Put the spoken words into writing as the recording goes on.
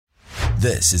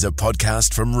This is a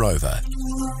podcast from Rover.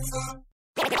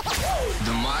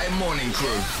 The My Morning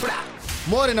Crew.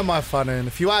 Morning to my whānau, and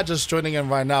if you are just joining in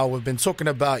right now, we've been talking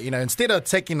about, instead of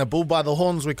taking the bull by the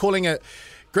horns, we're calling it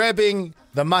grabbing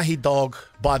the mahi dog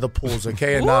by the paws,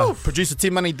 okay? And producer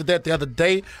Tim Money did that the other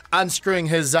day, unscrewing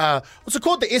his, what's it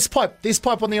called? The S-pipe. The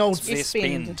S-pipe on the old...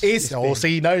 S-bend. Oh,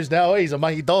 see, he knows now. He's a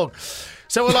mahi dog.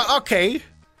 So we're like, okay,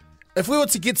 if we were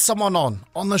to get someone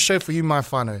on the show for you, my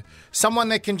whānau, someone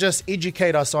that can just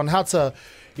educate us on how to,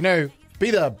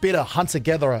 be the better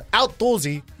hunter-gatherer,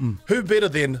 outdoorsy, who better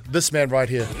than this man right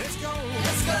here? Let's go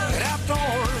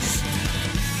outdoors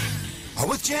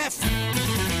with Geoff.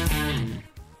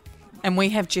 And we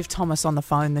have Geoff Thomas on the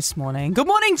phone this morning. Good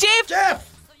morning, Geoff! Geoff!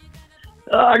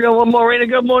 I got one more in.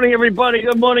 Good morning, everybody.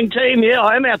 Good morning, team. Yeah,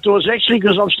 I am outdoors, actually,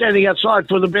 because I'm standing outside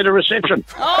for the better reception.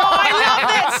 Oh, I love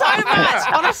that so much.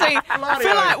 Honestly, I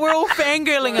feel like we're all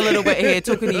fangirling a little bit here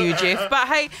talking to you, Geoff. But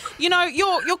hey,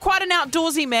 you're quite an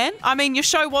outdoorsy man. I mean, your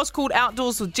show was called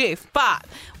Outdoors with Geoff. But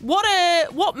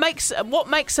what makes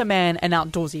a man an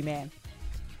outdoorsy man?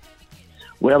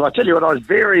 Well, I tell you what, I was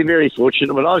very, very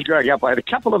fortunate. When I was growing up, I had a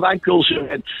couple of uncles who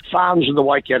had farms in the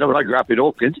Waikato when I grew up in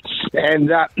Auckland. And...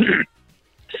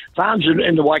 farms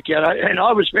in the Waikato, and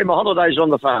I would spend my holidays on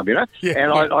the farm, I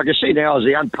can see now as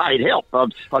the unpaid help.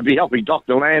 I'd be helping dock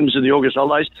the lambs in the August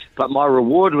holidays, but my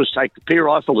reward was take the pea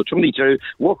rifle, the 22,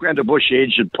 walk around the bush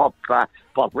edge and pop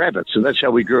rabbits, and that's how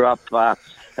we grew up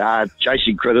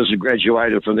chasing critters and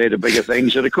graduated from there to bigger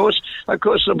things. And of course,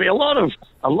 there'll be a lot of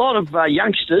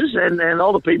youngsters and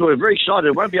older people who are very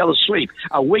excited, won't be able to sleep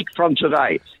a week from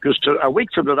today, because a week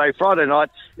from today, Friday night,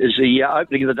 is the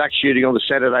opening of the duck shooting on the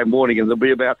Saturday morning, and there'll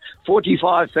be about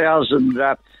 45,000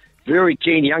 very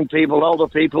keen young people, older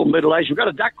people, middle-aged. We've got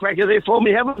a duck cracker there for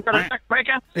me, haven't we? Got a duck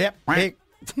cracker? Yep. Great.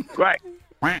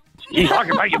 Geez, I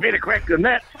can make a better crack than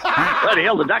that. Bloody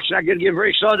hell, the ducks are going to get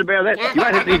very excited about that. You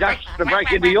won't have any ducks to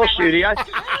break into your studio. No.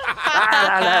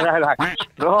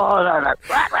 Oh, no.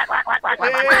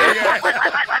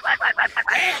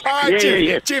 All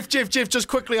right, Geoff, just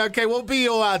quickly, okay, what would be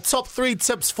your top 3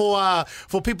 tips for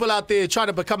people out there trying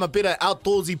to become a better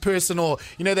outdoorsy person, or,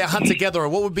 they're hunter-gatherer?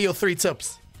 What would be your 3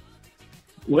 tips?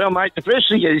 Well, mate, the first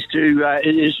thing is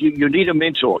you need a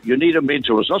mentor. You need a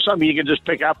mentor. It's not something you can just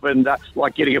pick up and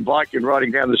like getting a bike and riding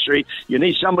down the street. You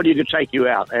need somebody who can take you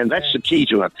out, and that's the key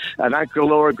to it. An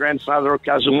uncle or a grandfather or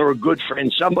cousin or a good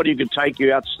friend, somebody who can take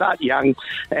you out. Start young,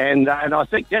 and I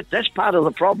think that's part of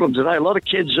the problem today. A lot of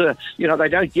kids, they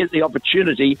don't get the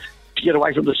opportunity to get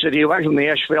away from the city, away from the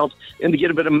asphalt, and to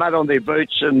get a bit of mud on their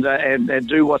boots and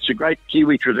do what's a great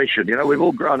Kiwi tradition. We've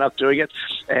all grown up doing it,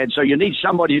 and so you need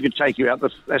somebody who can take you out.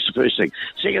 That's the first thing.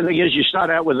 Second thing is you start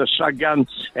out with a sug gun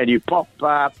and you pop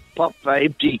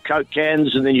empty Coke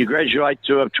cans, and then you graduate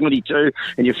to a 22,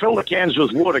 and you fill the cans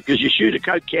with water, because you shoot a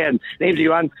Coke can, an empty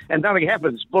one, and nothing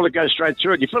happens. Bullet goes straight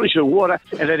through it. You finish it with water,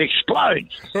 and it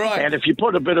explodes. Right. And if you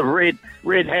put a bit of red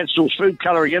Hansel's food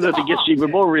colouring in it, it gets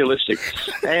even more realistic.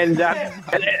 And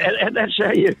that's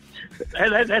how you...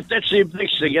 And that's the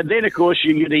next thing. And then, of course,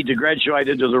 you need to graduate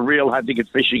into the real hunting and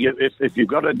fishing if you've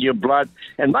got it in your blood.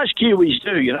 And most Kiwis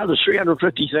do. There's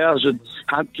 350,000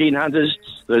 keen hunters.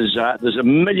 There's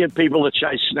 1 million people that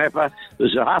chase snapper.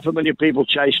 There's 500,000 people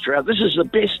chase trout. This is the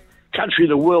best country in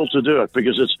the world to do it,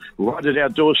 because it's right at our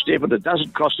doorstep and it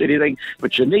doesn't cost anything,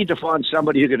 but you need to find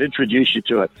somebody who can introduce you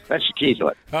to it. That's the key to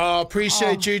it.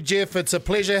 Appreciate you, Geoff. It's a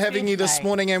pleasure having you this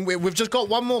morning, and we've just got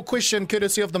one more question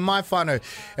courtesy of the My Whānau,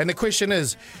 and the question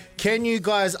is, can you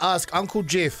guys ask Uncle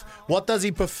Geoff what does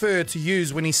he prefer to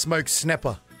use when he smokes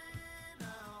snapper?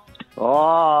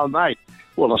 Oh, mate.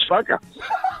 Well, a smoker.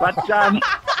 But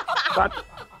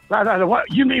No, what,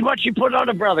 you mean what you put on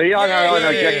it, brother? I know,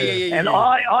 Jackie. And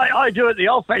I do it the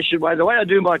old-fashioned way. The way I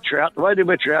do my trout,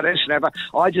 and snapper,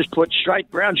 I just put straight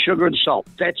brown sugar and salt.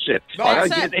 That's it. I don't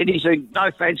get anything,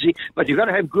 no fancy, but you've got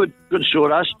to have good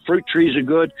sawdust. Fruit trees are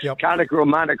good. Yep. Kānaka or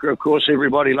Manaka, of course,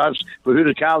 everybody loves.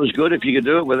 Pahuta Kawa is good if you can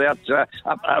do it without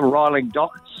a riling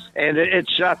dock. And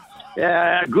it's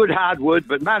good hardwood,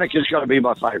 but Manaka's got to be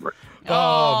my favourite.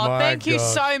 Thank you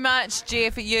so much,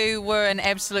 Geoff. You were an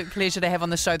absolute pleasure to have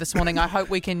on the show this morning. I hope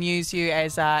we can use you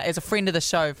as a friend of the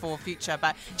show for future.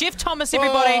 But Geoff Thomas,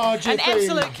 everybody, an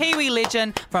absolute Kiwi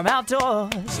legend from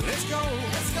Outdoors. Let's go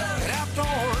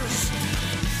outdoors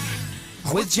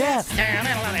with Geoff.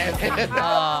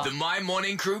 The My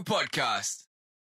Morning Crew podcast.